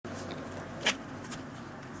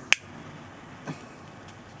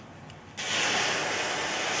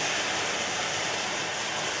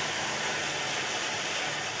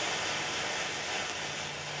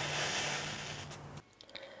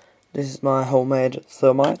This is my homemade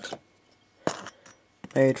thermite,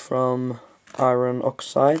 made from iron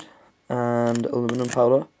oxide and aluminum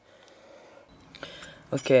powder.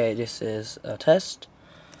 Okay, this is a test.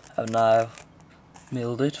 I've now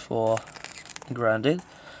milled it for ground it,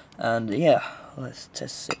 and yeah, let's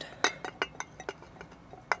test it.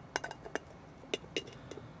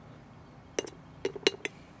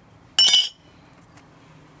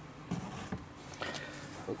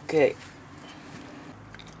 Okay.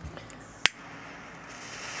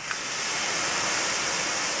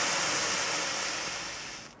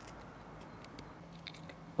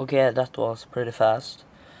 Okay, that was pretty fast,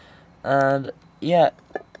 and yeah,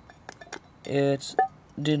 it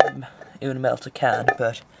didn't even melt a can,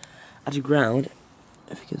 but at the ground,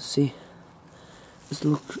 if you can see,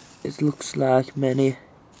 it looks like many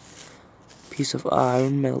pieces of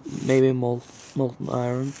iron, maybe molten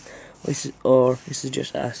iron, or this is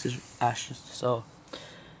just ashes. So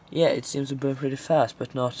yeah, it seems to burn pretty fast,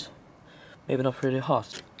 but maybe not pretty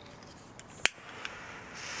hot.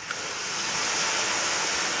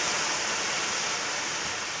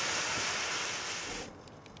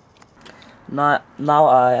 Now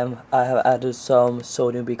I have added some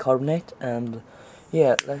sodium bicarbonate, and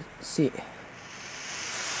yeah, let's see.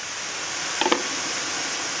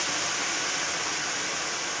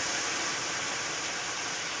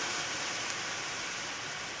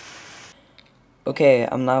 Okay,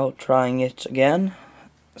 I'm now trying it again.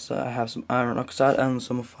 So I have some iron oxide and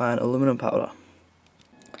some fine aluminum powder.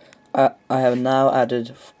 I have now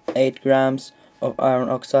added 8 grams of iron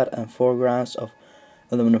oxide and 4 grams of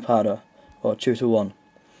aluminum powder, or 2 to 1.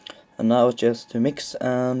 And now it's just to mix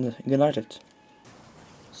and ignite it.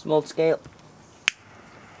 Small scale.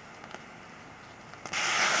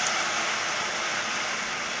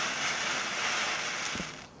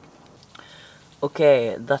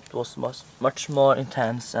 Okay, that was much more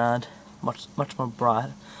intense and much more bright,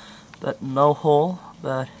 but no hole.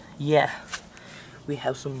 But yeah, we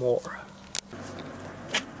have some more.